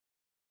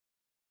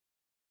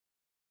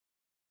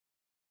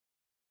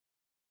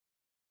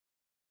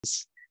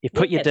You've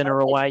put your that's dinner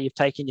right. away. You've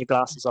taken your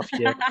glasses off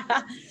your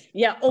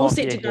Yeah, all off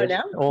set your to go head,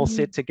 now. all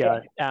set to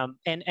go. Yeah.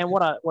 And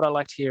what I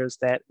like to hear is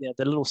that,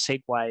 the little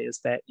segue is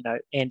that,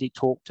 Andy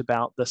talked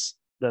about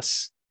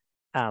this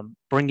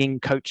bringing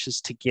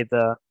coaches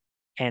together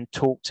and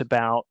talked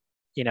about,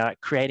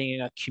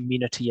 creating a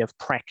community of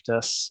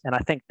practice. And I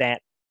think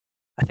that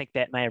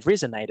may have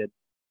resonated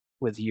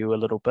with you a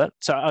little bit.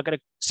 So I've got a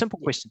simple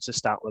question to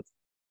start with.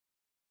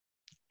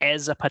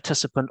 As a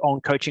participant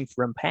on Coaching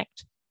for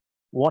Impact,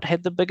 what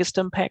had the biggest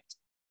impact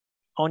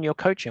on your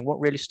coaching? What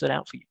really stood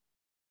out for you?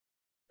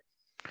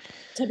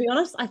 To be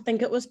honest, I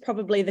think it was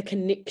probably the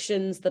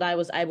connections that I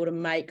was able to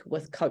make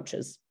with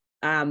coaches.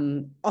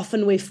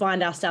 Often we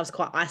find ourselves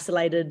quite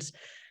isolated.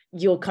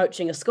 You're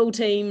coaching a school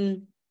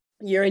team,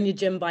 you're in your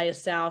gym by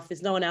yourself,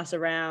 there's no one else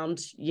around,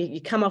 you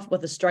come off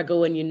with a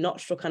struggle and you're not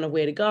sure kind of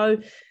where to go.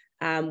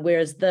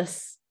 Whereas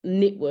this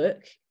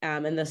network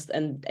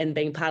and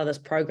being part of this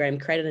program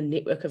created a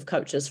network of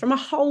coaches from a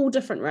whole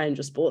different range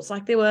of sports.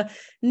 Like there were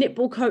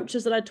netball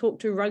coaches that I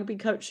talked to, rugby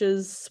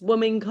coaches,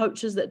 swimming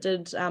coaches that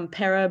did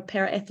para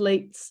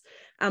athletes.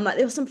 Like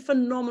there were some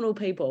phenomenal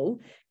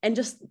people, and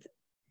just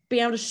be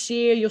able to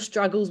share your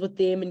struggles with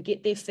them and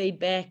get their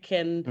feedback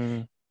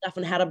and stuff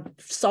on how to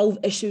solve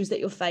issues that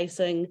you're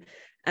facing.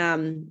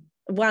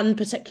 One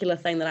particular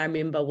thing that I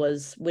remember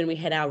was when we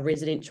had our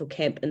residential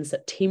camp in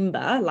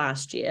September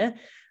last year.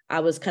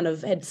 I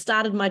had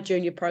started my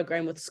junior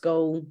program with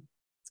school,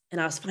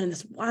 and I was finding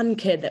this one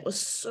kid that was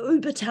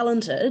super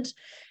talented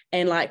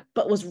and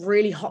but was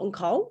really hot and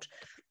cold.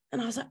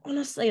 And I was like,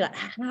 honestly,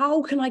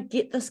 how can I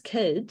get this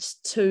kid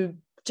to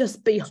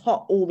just be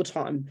hot all the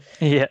time?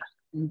 Yeah.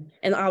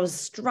 And I was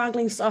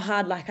struggling so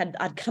hard.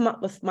 I'd come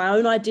up with my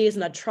own ideas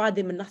and I'd tried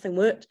them and nothing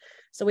worked.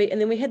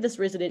 And then we had this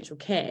residential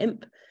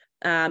camp.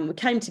 We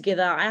came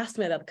together. I asked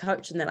them about the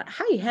coach, and they're like,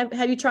 hey,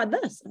 have you tried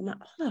this? I'm like,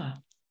 oh, I hadn't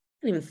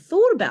even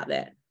thought about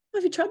that.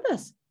 Have you tried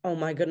this? Oh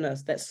my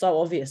goodness, that's so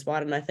obvious. Why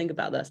didn't I think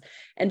about this?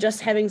 And just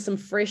having some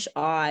fresh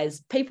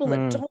eyes, people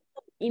that don't know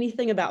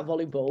anything about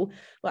volleyball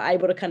were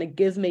able to kind of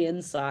give me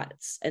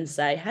insights and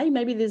say, hey,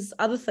 maybe there's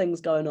other things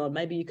going on.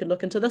 Maybe you could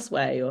look into this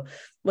way or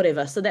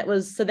whatever. So that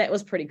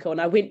was pretty cool. And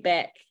I went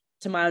back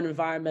to my own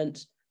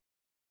environment,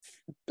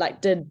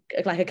 did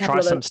a couple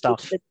tried some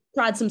stuff.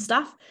 Tried some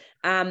stuff.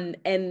 And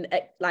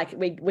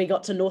we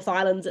got to North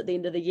Islands at the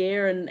end of the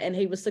year, and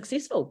he was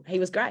successful. He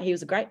was great. He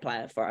was a great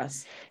player for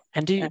us.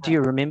 And do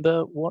you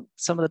remember what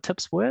some of the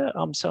tips were?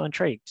 I'm so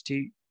intrigued.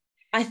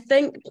 I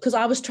think because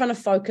I was trying to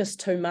focus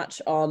too much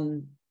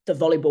on the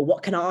volleyball.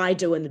 What can I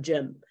do in the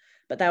gym?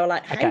 But they were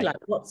like, hey, okay.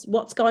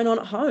 What's going on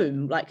at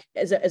home?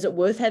 Is it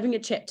worth having a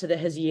chat to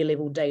his year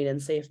level dean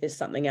and see if there's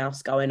something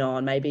else going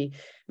on? Maybe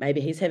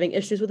he's having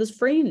issues with his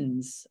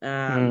friends,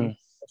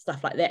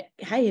 stuff like that.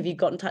 Hey, have you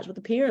got in touch with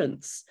the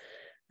parents?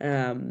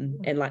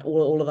 And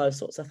all of those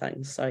sorts of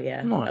things. So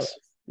yeah, nice.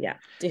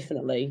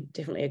 Definitely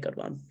a good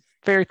one.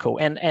 Very cool.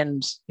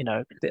 And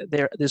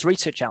there's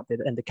research out there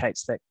that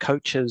indicates that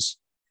coaches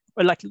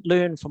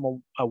learn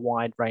from a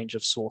wide range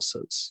of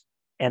sources,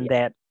 and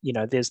that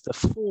there's the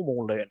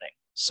formal learning,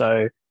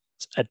 so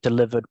it's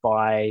delivered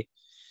by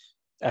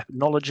a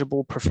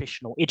knowledgeable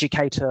professional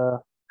educator.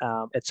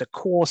 It's a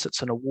course,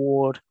 it's an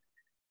award.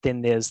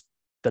 Then there's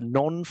the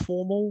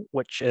non-formal,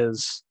 which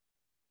is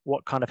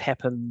what kind of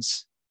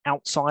happens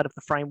outside of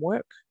the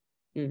framework.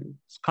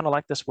 It's kind of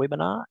like this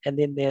webinar. And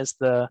then there's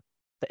the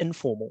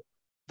informal,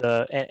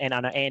 and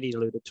I know Andy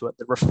alluded to it,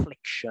 the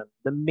reflection,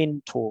 the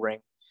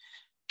mentoring,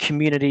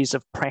 communities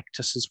of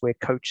practices where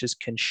coaches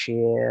can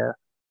share.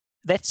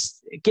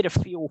 Get a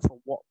feel for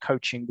what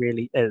coaching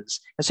really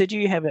is. And so do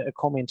you have a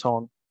comment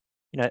on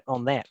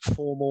that,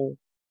 formal,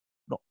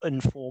 not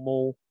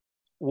informal,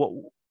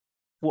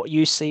 what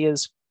you see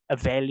as a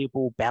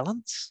valuable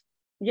balance?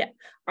 Yeah,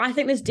 I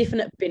think there's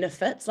definite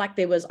benefits.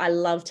 I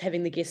loved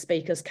having the guest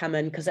speakers come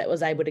in because it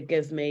was able to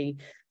give me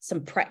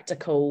some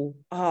practical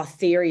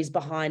theories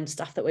behind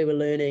stuff that we were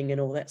learning and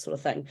all that sort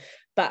of thing.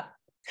 But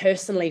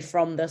personally,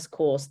 from this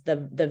course,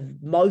 the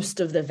most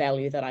of the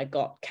value that I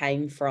got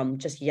came from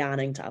just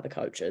yarning to other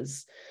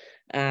coaches,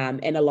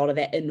 and a lot of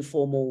that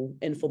informal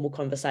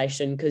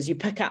conversation, because you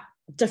pick up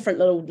different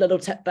little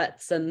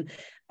tidbits. And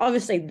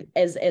obviously,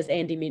 as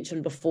Andy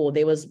mentioned before,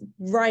 there was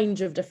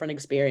range of different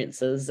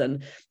experiences,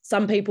 and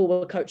some people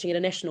were coaching at a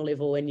national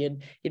level, and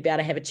you'd be able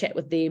to have a chat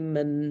with them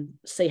and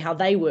see how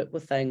they work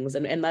with things.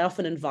 And they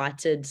often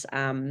invited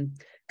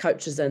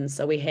coaches in.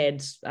 So we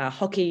had a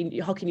hockey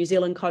New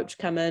Zealand coach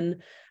come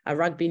in, a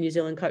rugby New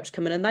Zealand coach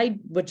come in, and they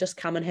would just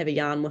come and have a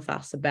yarn with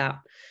us about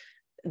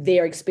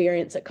their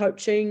experience at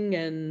coaching.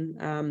 And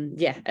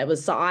it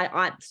was, so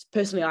I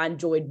personally, I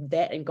enjoyed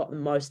that and got the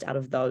most out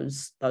of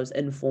those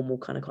informal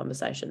kind of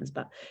conversations.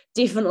 But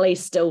definitely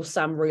still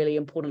some really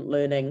important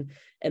learning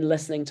and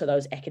listening to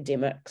those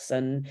academics,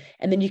 and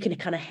then you can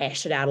kind of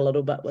hash it out a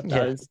little bit with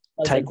those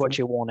take what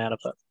you want out of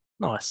it.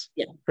 Nice.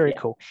 Very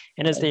cool.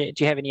 And do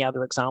you have any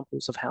other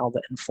examples of how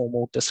the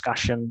informal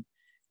discussion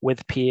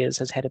with peers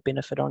has had a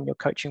benefit on your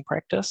coaching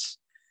practice?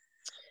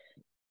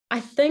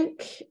 I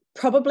think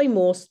probably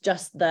more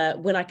just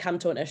when I come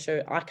to an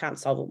issue, I can't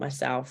solve it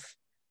myself.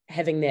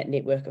 having that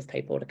network of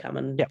people to come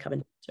in to.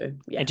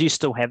 Yeah. And do you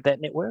still have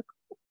that network?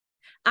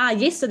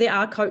 Yes, so there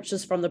are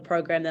coaches from the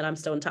program that I'm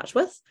still in touch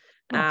with.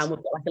 Nice. We've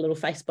got like a little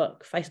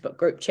Facebook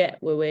group chat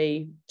where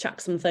we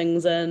chuck some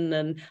things in,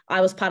 and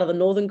I was part of the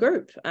northern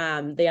group.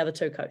 The other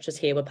two coaches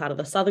here were part of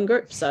the southern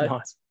group. So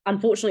nice.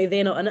 Unfortunately,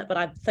 they're not in it, but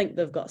I think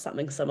they've got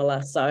something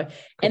similar. So, cool.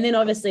 And then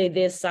obviously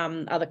there's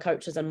some other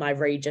coaches in my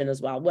region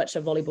as well, which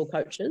are volleyball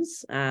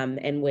coaches. And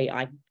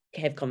I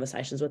have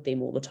conversations with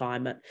them all the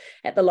time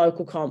at the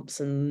local comps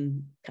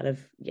and kind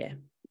of,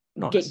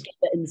 nice. get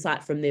the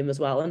insight from them as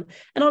well. And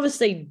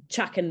obviously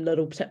chuck in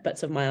little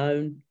tidbits of my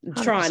own,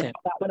 try and help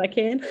out when I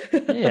can.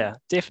 Yeah,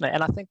 definitely.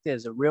 And I think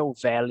there's a real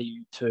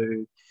value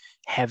to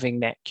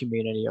having that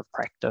community of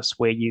practice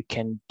where you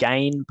can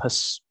gain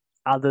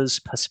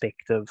others'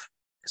 perspective.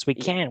 Because we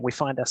can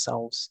find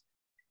ourselves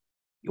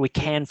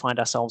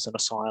in a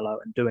silo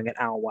and doing it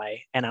our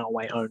way and our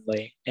way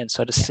only. And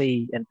so to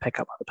see and pick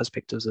up other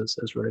perspectives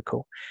is really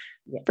cool.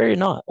 Yeah. Very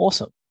nice.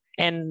 Awesome.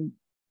 And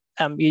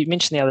you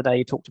mentioned the other day,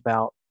 you talked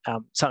about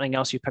something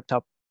else you picked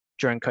up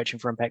during Coaching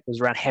for Impact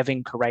was around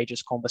having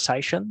courageous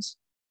conversations.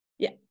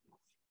 Yeah.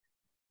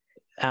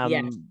 So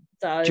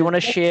do you want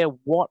to share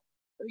what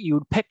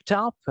you picked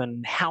up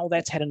and how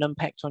that's had an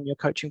impact on your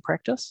coaching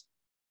practice?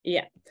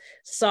 Yeah.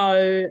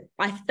 So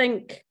I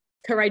think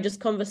courageous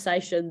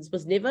conversations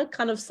was never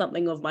kind of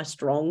something of my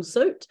strong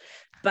suit,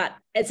 but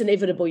it's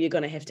inevitable you're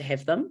going to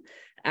have them.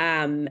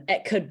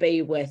 It could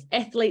be with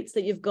athletes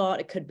that you've got.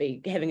 It could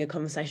be having a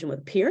conversation with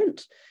a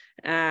parent.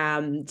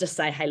 Just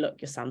say, hey, look,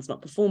 your son's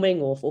not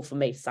performing, or for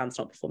me, son's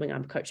not performing,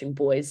 I'm coaching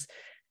boys.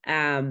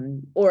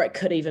 Or it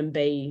could even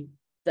be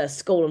the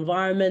school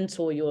environment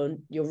or your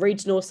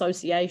regional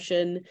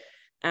association.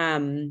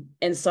 And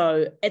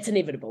so it's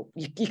inevitable.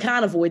 You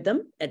can't avoid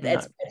them.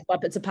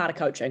 It's a part of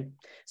coaching.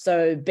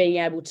 So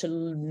being able to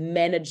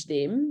manage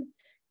them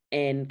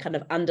and kind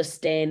of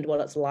understand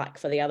what it's like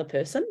for the other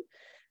person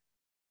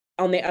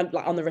on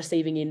the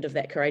receiving end of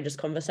that courageous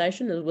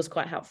conversation, it was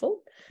quite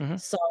helpful. Mm-hmm.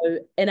 So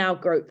in our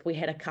group, we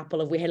had a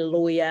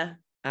lawyer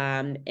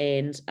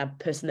and a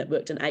person that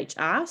worked in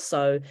HR.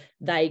 So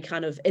they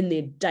kind of in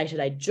their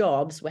day-to-day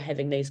jobs were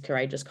having these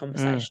courageous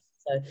conversations.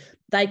 So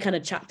they kind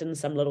of chucked in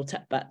some little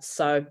tidbits.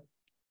 So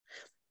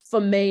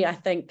for me, I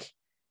think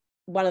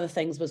one of the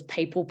things was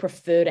people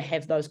prefer to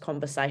have those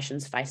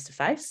conversations face to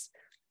face.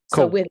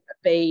 Cool. So whether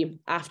it be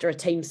after a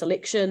team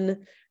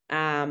selection,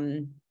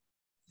 hey,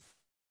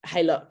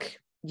 look,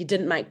 you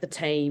didn't make the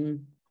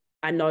team.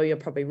 I know you're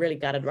probably really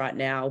gutted right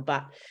now,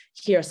 but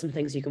here are some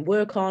things you can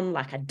work on.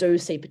 Like I do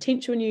see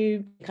potential in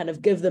you. Kind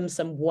of give them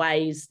some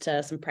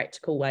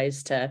practical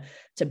ways to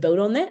build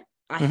on that.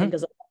 I think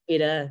is a lot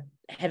better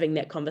having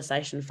that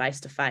conversation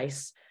face to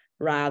face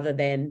rather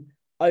than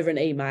over an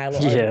email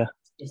or message.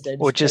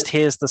 Or just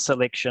here's the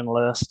selection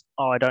list.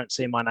 Oh, I don't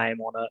see my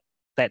name on it.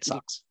 That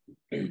sucks.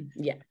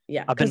 Yeah.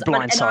 I've been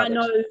blindsided. And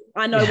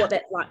I know what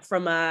that's like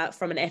from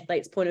an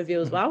athlete's point of view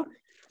as well.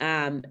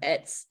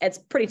 It's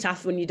pretty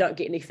tough when you don't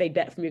get any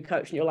feedback from your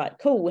coach and you're like,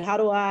 cool,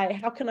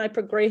 how can I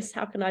progress?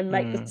 How can I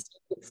make this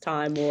next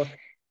time, or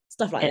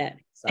stuff like that.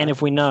 So. And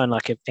if we know, and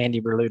like if Andy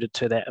alluded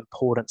to that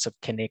importance of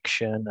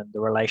connection and the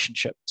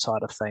relationship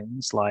side of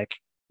things,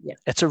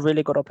 it's a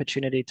really good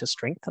opportunity to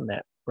strengthen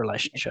that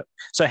relationship.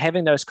 So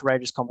having those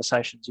courageous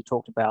conversations you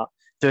talked about,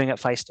 doing it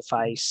face to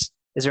face,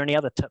 is there any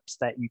other tips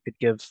that you could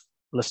give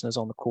listeners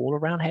on the call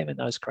around having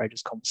those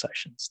courageous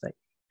conversations?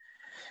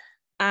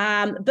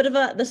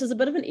 This is a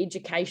bit of an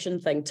education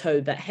thing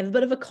too, but have a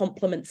bit of a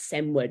compliment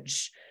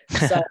sandwich.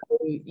 So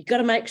you got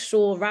to make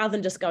sure, rather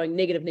than just going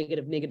negative,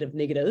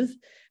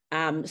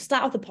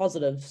 start with the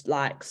positives.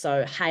 Like,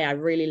 so, hey, I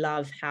really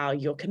love how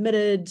you're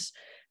committed.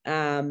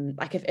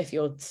 Like if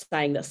you're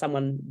saying that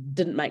someone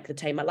didn't make the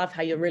team, I love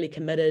how you're really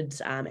committed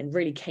and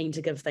really keen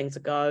to give things a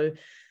go,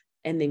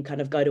 and then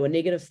kind of go to a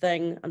negative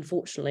thing.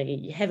 Unfortunately,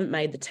 you haven't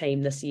made the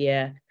team this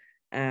year,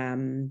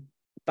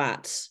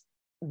 but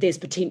there's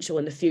potential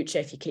in the future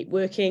if you keep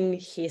working.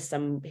 Here's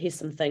some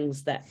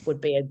things that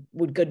would be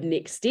good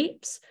next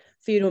steps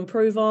for you to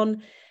improve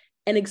on,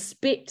 and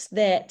expect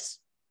that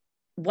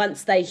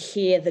once they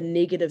hear the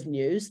negative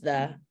news,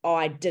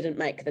 I didn't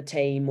make the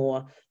team,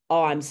 or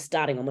I'm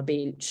starting on the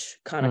bench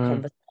kind of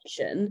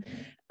conversation,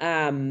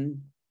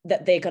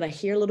 that they're going to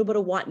hear a little bit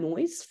of white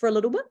noise for a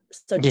little bit.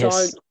 So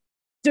don't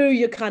do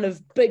your kind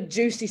of big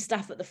juicy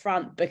stuff at the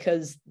front,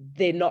 because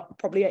they're not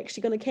probably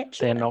actually going to catch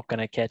it. They're not going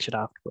to catch it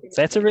afterwards.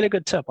 That's a really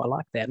good tip. I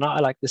like that. And I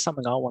like, there's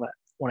something I want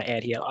to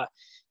add here.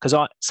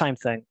 Because same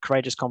thing,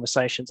 courageous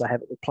conversations. I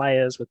have it with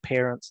players, with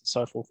parents, and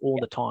so forth all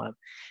the time.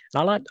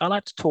 And I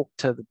like to talk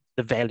to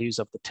the values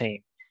of the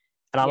team.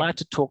 And I like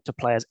to talk to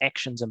players'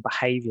 actions and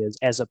behaviors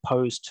as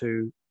opposed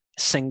to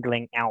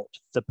singling out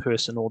the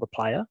person or the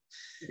player.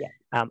 Yeah.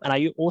 And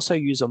I also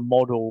use a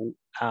model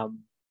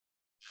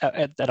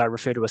that I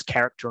refer to as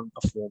character and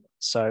performance.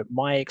 So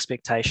my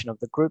expectation of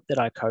the group that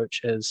I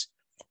coach is,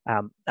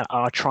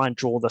 I'll try and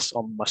draw this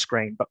on my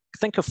screen, but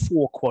think of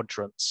 4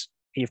 quadrants.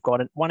 You've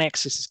got one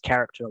axis is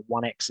character,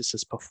 one axis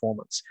is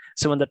performance.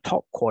 So in the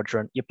top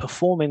quadrant, you're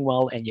performing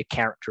well and your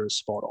character is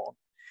spot on.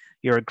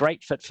 you're a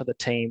great fit for the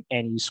team,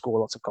 and you score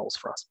lots of goals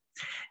for us.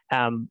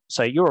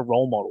 So you're a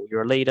role model,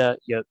 you're a leader,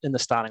 you're in the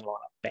starting lineup.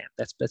 Bam,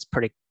 that's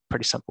pretty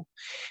simple.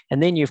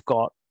 And then you're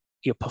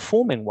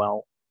performing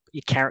well,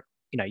 you're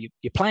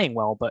playing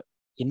well, but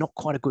you're not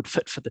quite a good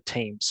fit for the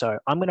team. So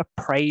I'm going to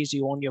praise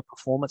you on your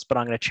performance, but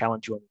I'm going to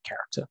challenge you on your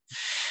character.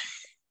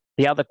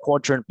 The other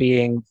quadrant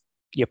being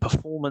your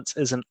performance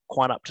isn't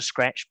quite up to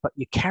scratch, but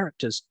your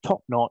character's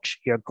top notch.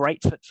 You're a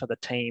great fit for the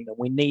team, and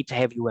we need to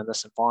have you in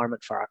this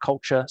environment for our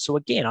culture. So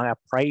again, I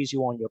praise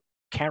you on your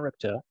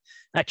character.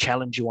 I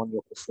challenge you on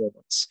your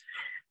performance.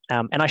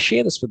 And I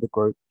share this with the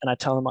group, and I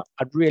tell them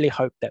I really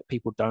hope that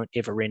people don't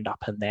ever end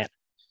up in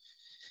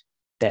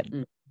that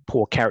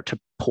poor character,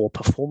 poor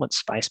performance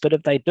space. But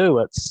if they do,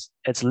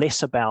 it's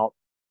less about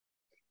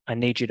I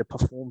need you to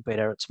perform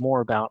better. It's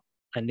more about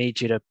I need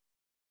you to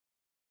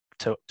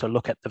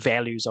look at the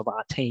values of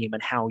our team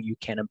and how you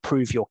can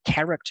improve your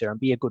character and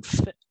be a good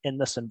fit in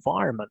this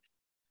environment.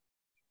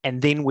 And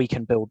then we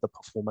can build the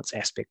performance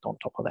aspect on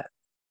top of that.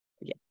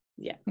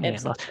 Yeah,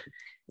 absolutely.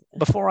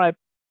 Before I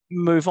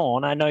move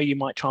on, I know you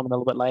might chime in a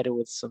little bit later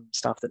with some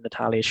stuff that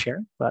Natalia's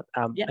sharing, but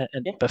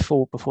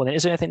before then,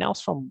 is there anything else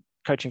from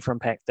Coaching for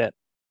Impact that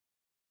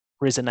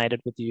resonated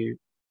with you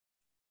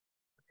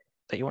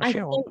that you want to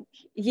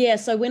share?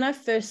 So when I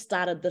first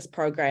started this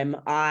program,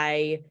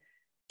 I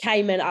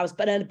came in, I was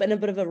in a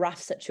bit of a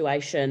rough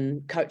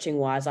situation coaching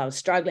wise. I was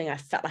struggling. I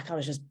felt like I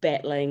was just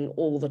battling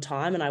all the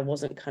time, and I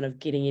wasn't kind of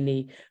getting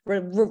any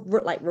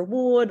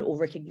reward or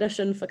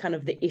recognition for kind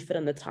of the effort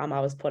and the time I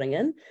was putting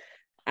in.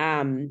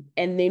 And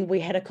then we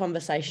had a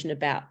conversation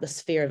about the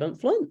sphere of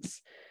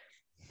influence,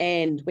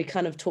 and we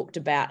kind of talked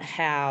about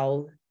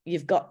how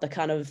you've got the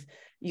kind of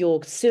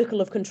your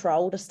circle of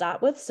control to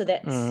start with. So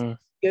that's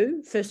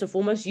you, first and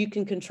foremost. You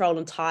can control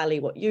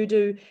entirely what you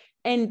do,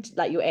 and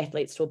like your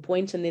athletes to a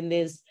point. And then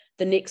there's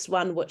the next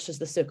one, which is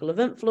the circle of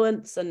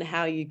influence, and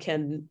how you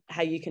can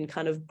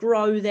kind of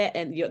grow that.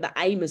 And the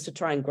aim is to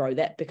try and grow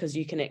that, because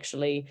you can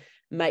actually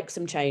make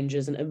some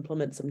changes and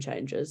implement some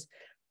changes.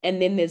 And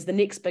then there's the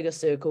next bigger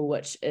circle,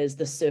 which is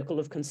the circle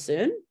of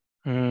concern.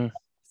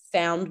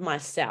 Found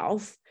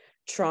myself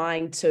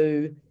trying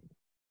to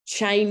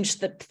change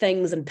the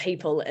things and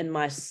people in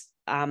my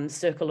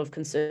circle of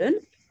concern,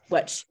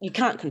 which you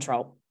can't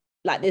control.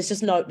 Like they're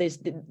just not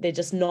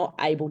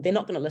able, they're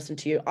not going to listen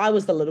to you. I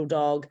was the little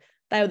dog,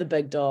 they were the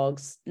big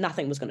dogs,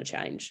 nothing was going to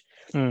change.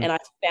 And I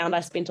found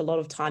I spent a lot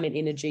of time and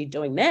energy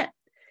doing that.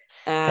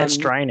 That's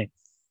draining.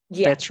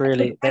 Yeah. That's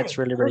really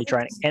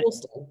draining.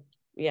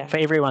 And for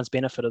everyone's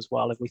benefit as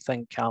well, if we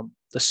think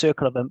the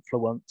circle of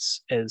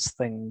influence is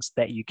things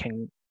that you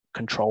can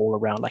control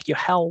around, like your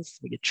health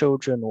or your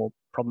children or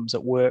problems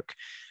at work,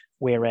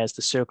 whereas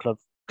the circle of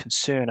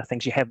concern are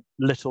things you have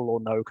little or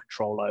no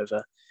control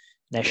over,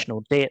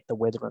 national debt, the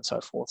weather, and so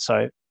forth.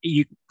 So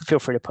you feel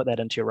free to put that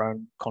into your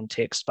own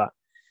context, but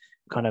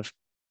kind of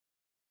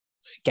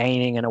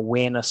gaining an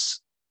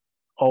awareness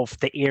of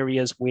the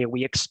areas where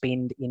we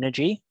expend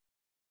energy.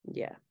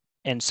 Yeah.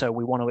 And so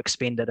we want to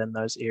expend it in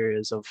those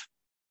areas of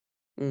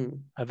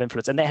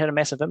influence. And that had a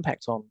massive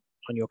impact on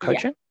your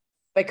coaching. Yeah.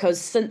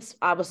 Because since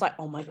I was like,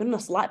 oh my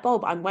goodness, light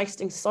bulb, I'm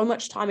wasting so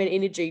much time and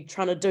energy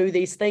trying to do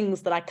these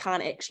things that I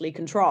can't actually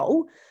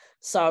control.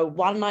 So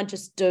why don't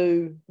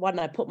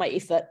I put my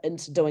effort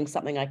into doing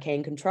something I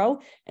can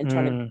control and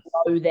trying to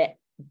grow that,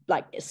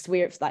 like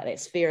that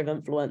sphere of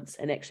influence,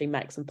 and actually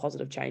make some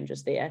positive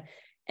changes there.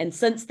 And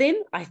since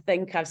then, I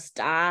think I've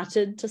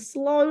started to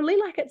slowly,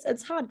 like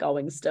it's hard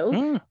going still,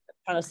 trying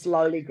to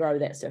slowly grow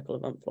that circle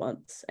of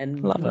influence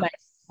and make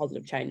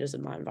positive changes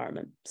in my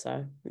environment.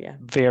 So yeah.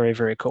 Very,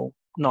 very cool.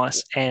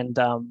 Nice. And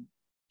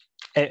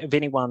if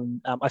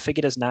anyone, I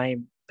forget his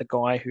name, the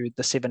guy who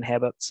the 7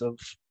 habits of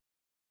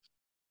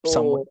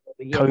someone,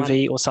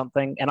 Covey or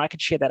something, and I could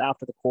share that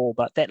after the call,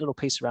 but that little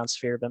piece around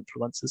sphere of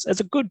influence is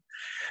a good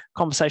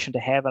conversation to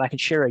have, and I can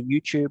share a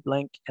YouTube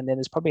link, and then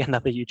there's probably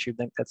another YouTube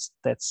link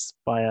that's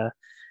by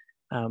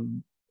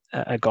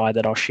a guy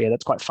that I'll share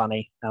that's quite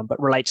funny,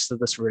 but relates to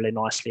this really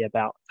nicely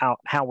about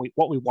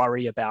what we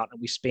worry about, and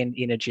we spend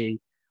energy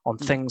on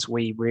things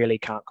we really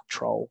can't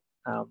control,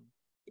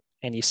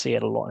 and you see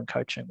it a lot in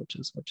coaching, which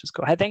is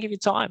cool. Hey, thank you for your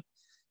time,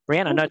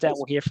 Brieana. No doubt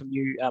we'll hear from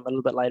you a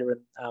little bit later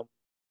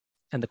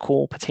in the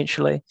call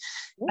potentially.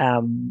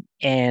 And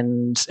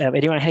if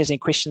anyone has any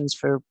questions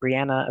for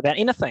Brieana about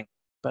anything,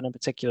 but in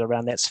particular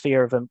around that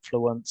sphere of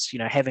influence,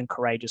 having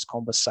courageous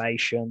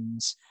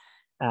conversations,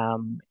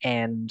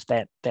 and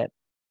that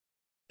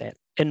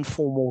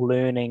informal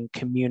learning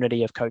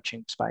community of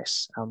coaching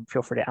space,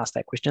 feel free to ask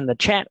that question in the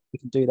chat. We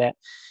can do that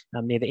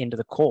near the end of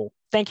the call.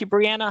 Thank you,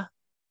 Brieana.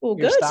 All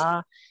You're good. a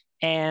star.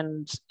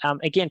 And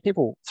again,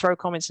 people throw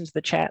comments into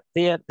the chat,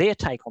 their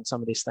take on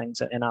some of these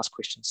things, and ask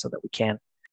questions so that we can